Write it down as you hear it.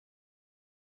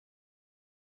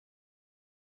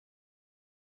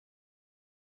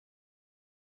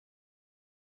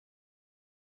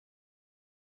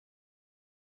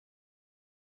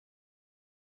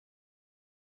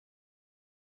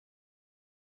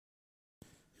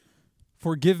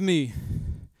Forgive me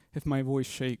if my voice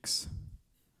shakes.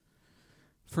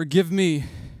 Forgive me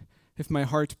if my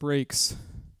heart breaks.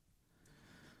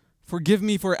 Forgive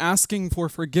me for asking for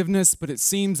forgiveness, but it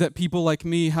seems that people like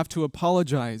me have to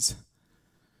apologize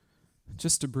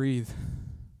just to breathe.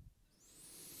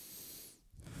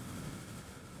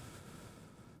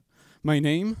 My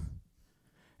name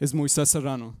is Moises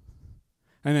Serrano,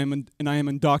 and I am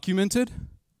undocumented,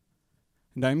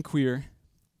 and I am queer,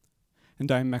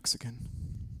 and I am Mexican.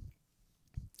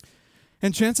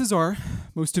 And chances are,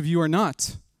 most of you are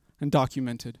not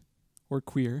undocumented, or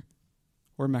queer,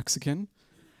 or Mexican,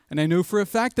 and I know for a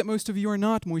fact that most of you are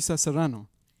not Moises Serrano.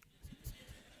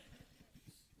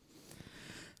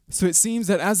 So it seems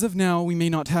that as of now, we may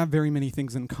not have very many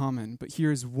things in common, but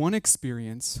here's one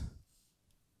experience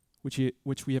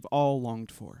which we have all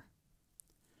longed for.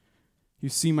 You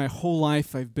see, my whole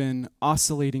life I've been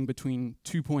oscillating between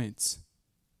 2 points.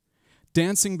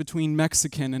 Dancing between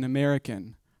Mexican and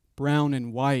American, brown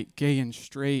and white, gay and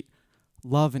straight,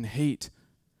 love and hate.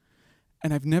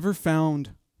 And I've never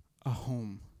found a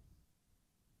home.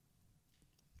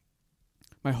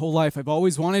 My whole life I've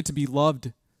always wanted to be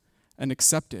loved and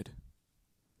accepted.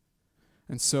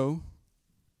 And so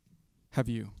have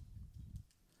you.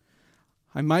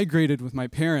 I migrated with my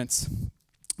parents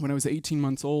when I was 18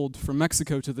 months old from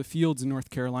Mexico to the fields in North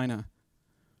Carolina.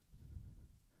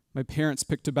 My parents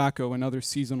picked tobacco and other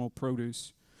seasonal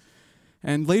produce.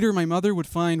 And later my mother would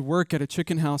find work at a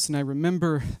chicken house, and I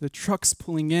remember the trucks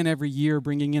pulling in every year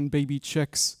bringing in baby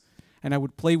chicks, and I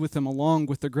would play with them along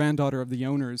with the granddaughter of the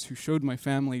owners who showed my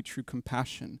family true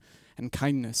compassion and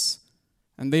kindness.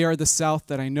 And they are the South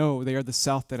that I know, they are the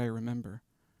South that I remember.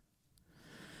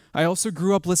 I also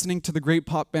grew up listening to the great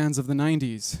pop bands of the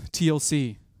 90s,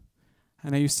 TLC.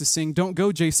 And I used to sing, "Don't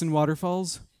Go, Jason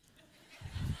Waterfalls."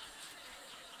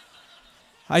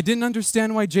 I didn't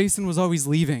understand why Jason was always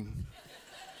leaving.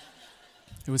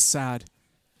 It was sad.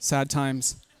 Sad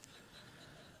times.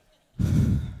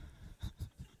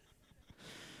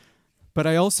 But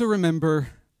I also remember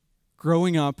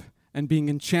growing up and being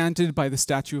enchanted by the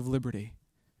Statue of Liberty,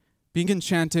 being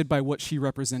enchanted by what she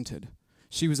represented.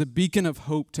 She was a beacon of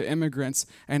hope to immigrants,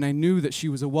 and I knew that she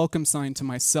was a welcome sign to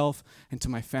myself and to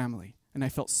my family. And I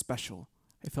felt special.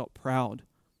 I felt proud.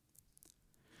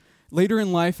 Later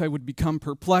in life, I would become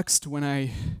perplexed when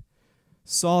I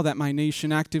saw that my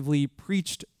nation actively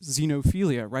preached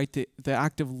xenophilia, right? The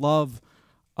active love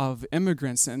of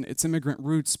immigrants and its immigrant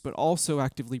roots, but also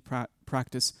actively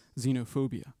practice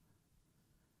xenophobia.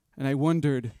 And I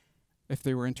wondered if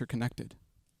they were interconnected.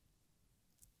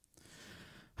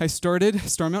 I started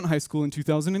Star Mountain High School in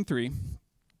 2003,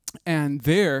 and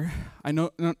there I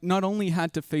not only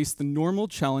had to face the normal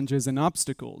challenges and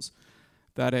obstacles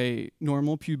that a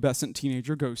normal pubescent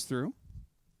teenager goes through,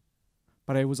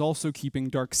 but I was also keeping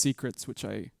dark secrets which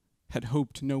I had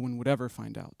hoped no one would ever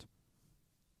find out.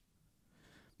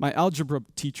 My algebra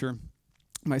teacher,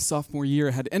 my sophomore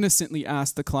year, had innocently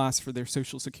asked the class for their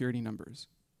social security numbers.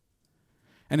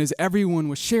 And as everyone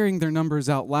was sharing their numbers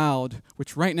out loud,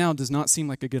 which right now does not seem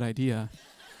like a good idea,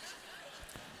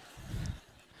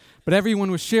 but everyone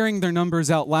was sharing their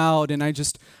numbers out loud, and I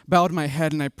just bowed my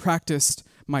head and I practiced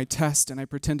my test, and I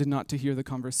pretended not to hear the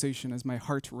conversation as my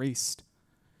heart raced,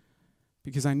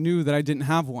 because I knew that I didn't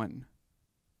have one,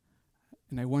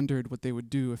 and I wondered what they would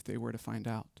do if they were to find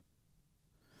out.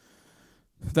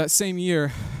 That same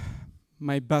year,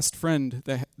 my best friend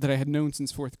that I had known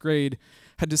since 4th grade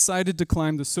had decided to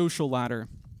climb the social ladder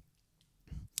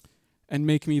and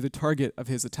make me the target of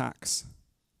his attacks.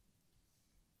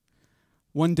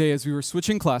 One day as we were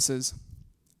switching classes,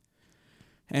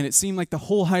 and it seemed like the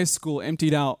whole high school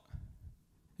emptied out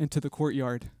into the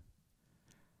courtyard.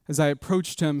 As I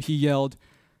approached him, he yelled,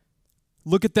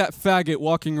 "Look at that faggot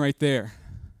walking right there."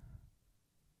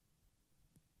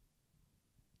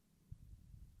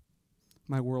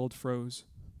 My world froze.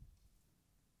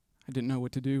 I didn't know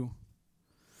what to do.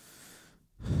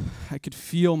 I could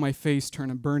feel my face turn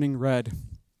a burning red.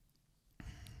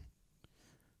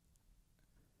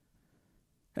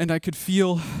 And I could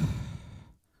feel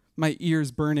my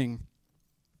ears burning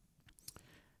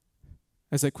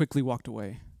as I quickly walked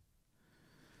away.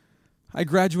 I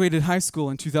graduated high school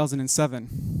in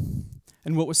 2007,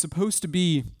 and what was supposed to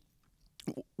be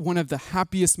one of the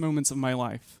happiest moments of my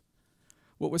life,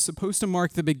 what was supposed to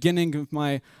mark the beginning of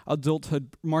my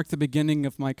adulthood, mark the beginning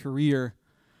of my career,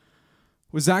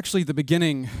 was actually the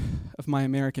beginning of my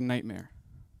American nightmare.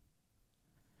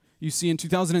 You see, in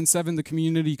 2007, the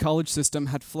community college system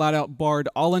had flat out barred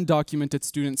all undocumented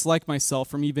students like myself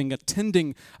from even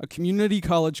attending a community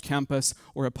college campus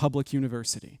or a public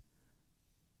university.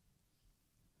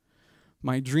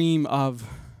 My dream of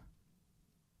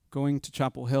going to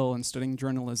Chapel Hill and studying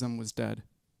journalism was dead.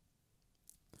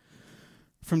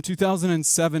 From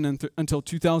 2007 until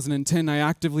 2010, I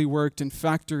actively worked in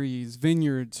factories,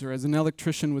 vineyards, or as an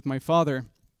electrician with my father,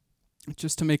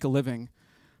 just to make a living.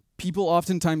 People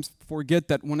oftentimes forget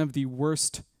that one of the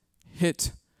worst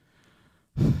hit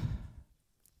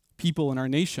people in our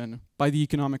nation by the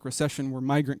economic recession were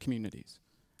migrant communities.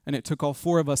 And it took all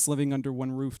four of us living under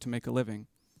one roof to make a living.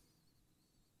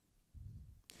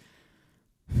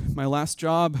 My last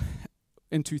job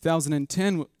in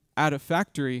 2010 at a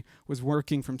factory was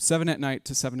working from 7 at night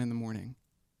to 7 in the morning.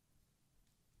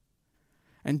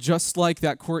 And just like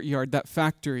that courtyard, that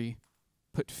factory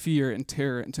put fear and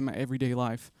terror into my everyday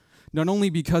life. Not only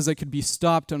because I could be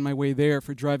stopped on my way there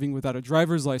for driving without a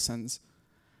driver's license,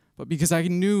 but because I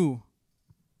knew,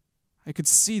 I could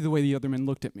see the way the other men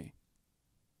looked at me.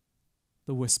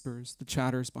 The whispers, the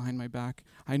chatters behind my back.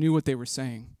 I knew what they were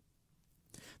saying.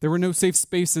 There were no safe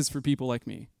spaces for people like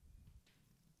me.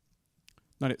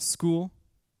 Not at school,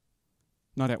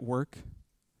 not at work,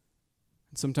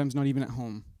 and sometimes not even at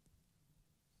home.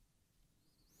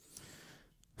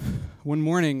 One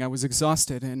morning, I was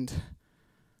exhausted, and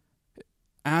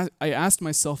I asked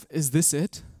myself, is this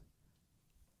it?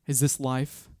 Is this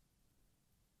life?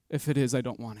 If it is, I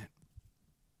don't want it.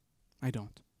 I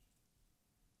don't.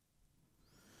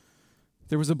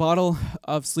 There was a bottle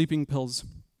of sleeping pills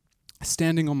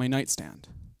standing on my nightstand.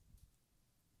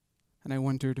 And I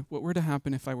wondered, what were to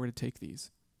happen if I were to take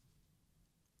these?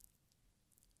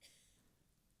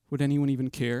 Would anyone even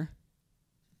care?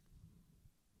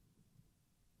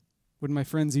 Would my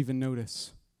friends even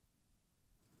notice?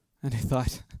 And I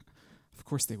thought, of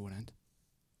course they wouldn't.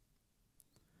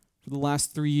 For the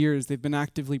last 3 years, they've been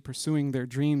actively pursuing their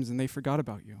dreams, and they forgot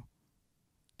about you.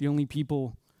 The only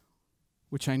people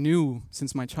which I knew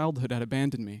since my childhood had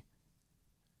abandoned me.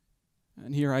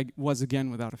 And here I was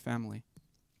again without a family.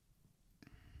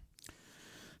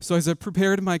 So as I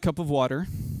prepared my cup of water,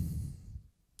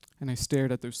 and I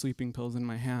stared at those sleeping pills in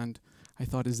my hand, I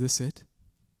thought, is this it?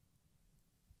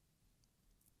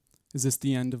 Is this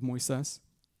the end of Moises?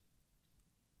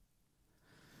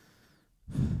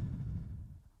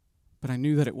 But I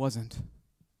knew that it wasn't.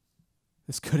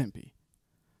 This couldn't be.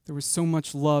 There was so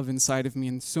much love inside of me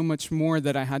and so much more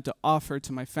that I had to offer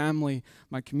to my family,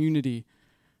 my community,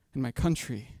 and my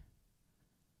country.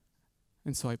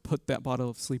 And so I put that bottle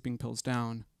of sleeping pills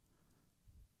down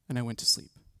and I went to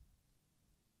sleep.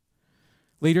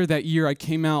 Later that year, I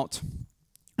came out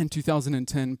in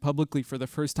 2010 publicly for the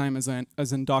first time as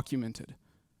undocumented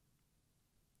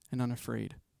and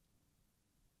unafraid.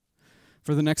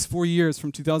 For the next 4 years,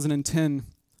 from 2010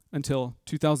 until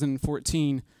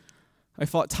 2014, I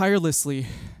fought tirelessly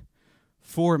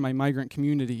for my migrant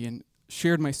community and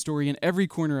shared my story in every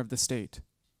corner of the state,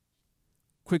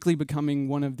 quickly becoming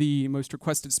one of the most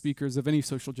requested speakers of any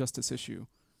social justice issue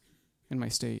in my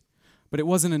state. But it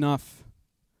wasn't enough.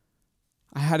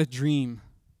 I had a dream,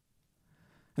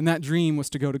 and that dream was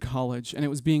to go to college, and it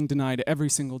was being denied every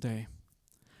single day.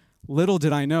 Little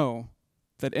did I know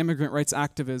that immigrant rights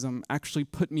activism actually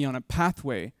put me on a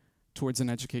pathway towards an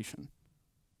education.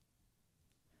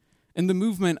 In the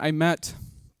movement I met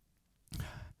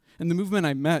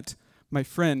my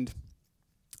friend,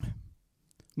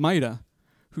 Maida,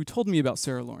 who told me about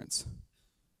Sarah Lawrence.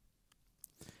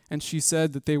 And she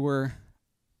said that they were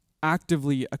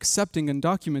actively accepting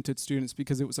undocumented students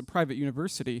because it was a private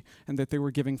university and that they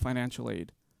were giving financial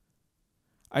aid.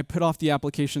 I put off the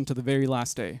application to the very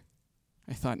last day.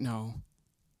 I thought, no,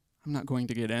 I'm not going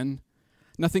to get in.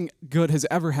 Nothing good has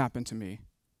ever happened to me.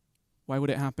 Why would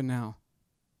it happen now?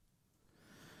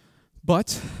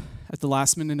 But at the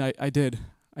last minute, I did.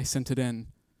 I sent it in.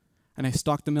 And I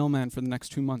stalked the mailman for the next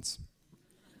 2 months.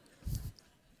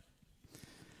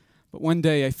 But one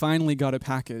day, I finally got a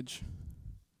package.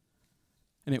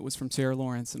 And it was from Sarah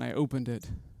Lawrence, and I opened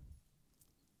it.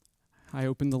 I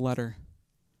opened the letter.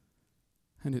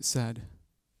 And it said,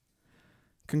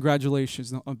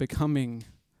 "Congratulations on becoming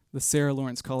the Sarah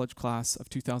Lawrence College class of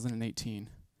 2018.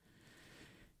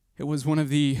 It was one of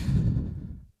the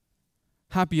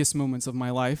happiest moments of my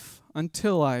life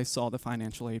until I saw the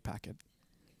financial aid packet.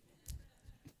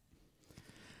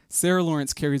 Sarah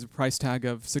Lawrence carries a price tag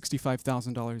of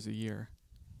 $65,000 a year.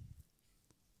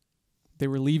 They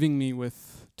were leaving me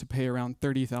to pay around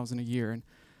 $30,000 a year, and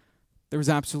there was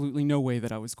absolutely no way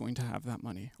that I was going to have that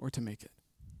money or to make it.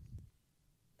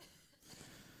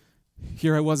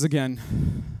 Here I was again,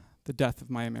 the death of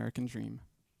my American dream.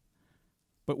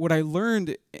 But what I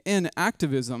learned in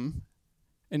activism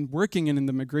and working in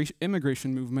the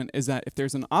immigration movement is that if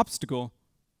there's an obstacle,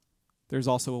 there's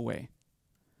also a way.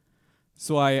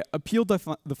 So I appealed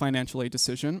the financial aid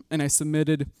decision, and I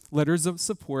submitted letters of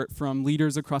support from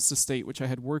leaders across the state, which I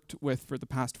had worked with for the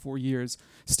past 4 years,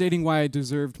 stating why I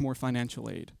deserved more financial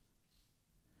aid.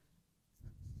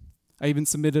 I even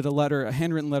submitted a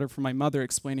handwritten letter from my mother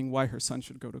explaining why her son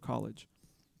should go to college.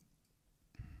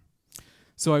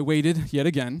 So I waited yet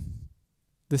again,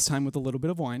 this time with a little bit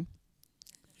of wine.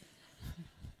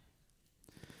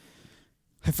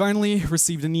 I finally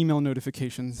received an email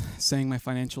notification saying my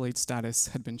financial aid status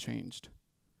had been changed.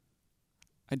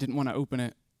 I didn't want to open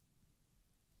it.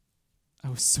 I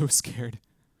was so scared,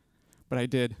 but I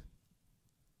did.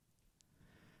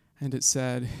 And it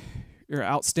said, your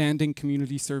outstanding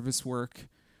community service work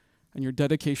and your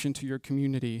dedication to your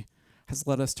community has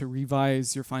led us to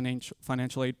revise your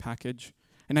financial aid package.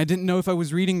 And I didn't know if I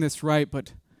was reading this right,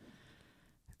 but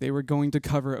they were going to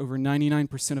cover over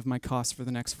 99% of my costs for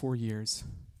the next 4 years.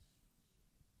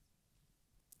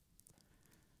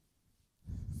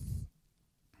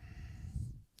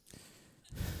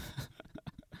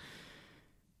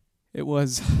 It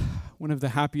was one of the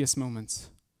happiest moments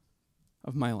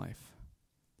of my life.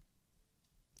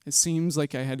 It seems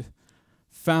like I had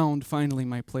found finally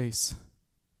my place.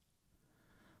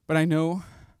 But I know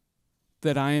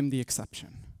that I am the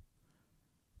exception.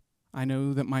 I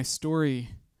know that my story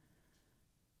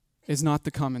is not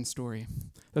the common story,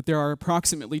 that there are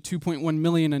approximately 2.1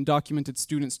 million undocumented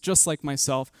students just like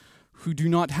myself who do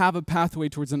not have a pathway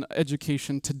towards an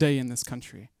education today in this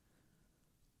country.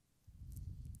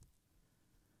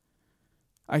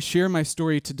 I share my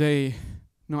story today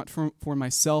not for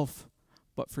myself,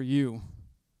 but for you.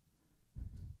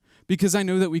 Because I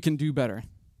know that we can do better.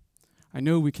 I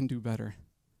know we can do better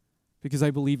because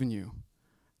I believe in you.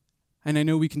 And I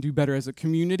know we can do better as a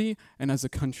community and as a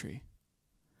country.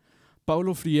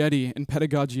 Paulo Freire, in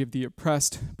Pedagogy of the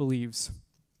Oppressed, believes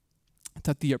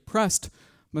that the oppressed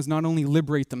must not only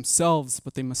liberate themselves,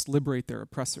 but they must liberate their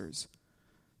oppressors.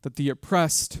 That the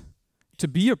oppressed, to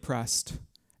be oppressed,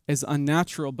 is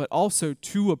unnatural, but also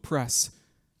to oppress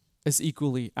is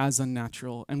equally as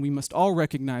unnatural, and we must all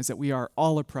recognize that we are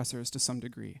all oppressors to some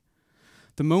degree.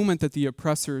 The moment that the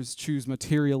oppressors choose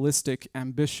materialistic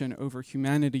ambition over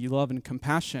humanity, love, and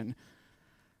compassion,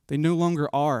 they no longer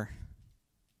are.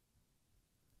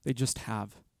 They just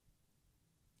have.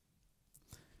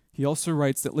 He also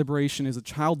writes that liberation is a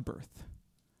childbirth,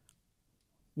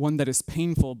 one that is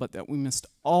painful, but that we must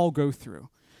all go through.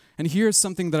 And here's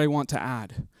something that I want to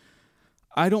add.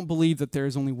 I don't believe that there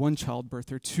is only one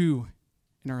childbirth or two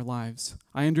in our lives.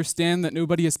 I understand that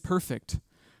nobody is perfect,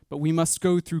 but we must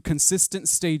go through consistent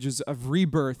stages of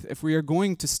rebirth if we are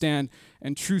going to stand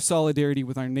in true solidarity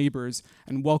with our neighbors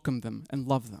and welcome them and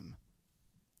love them.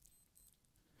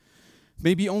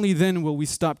 Maybe only then will we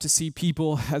stop to see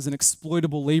people as an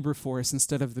exploitable labor force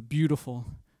instead of the beautiful,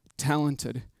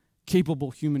 talented,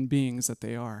 capable human beings that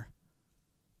they are.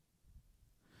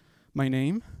 My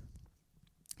name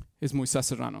is Moises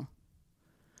Serrano,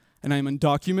 and I am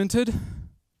undocumented,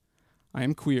 I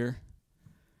am queer,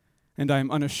 and I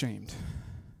am unashamed.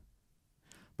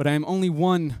 But I am only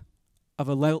one of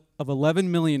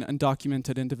 11 million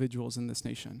undocumented individuals in this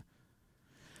nation.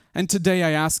 And today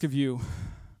I ask of you,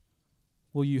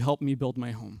 will you help me build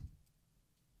my home?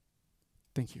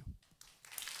 Thank you.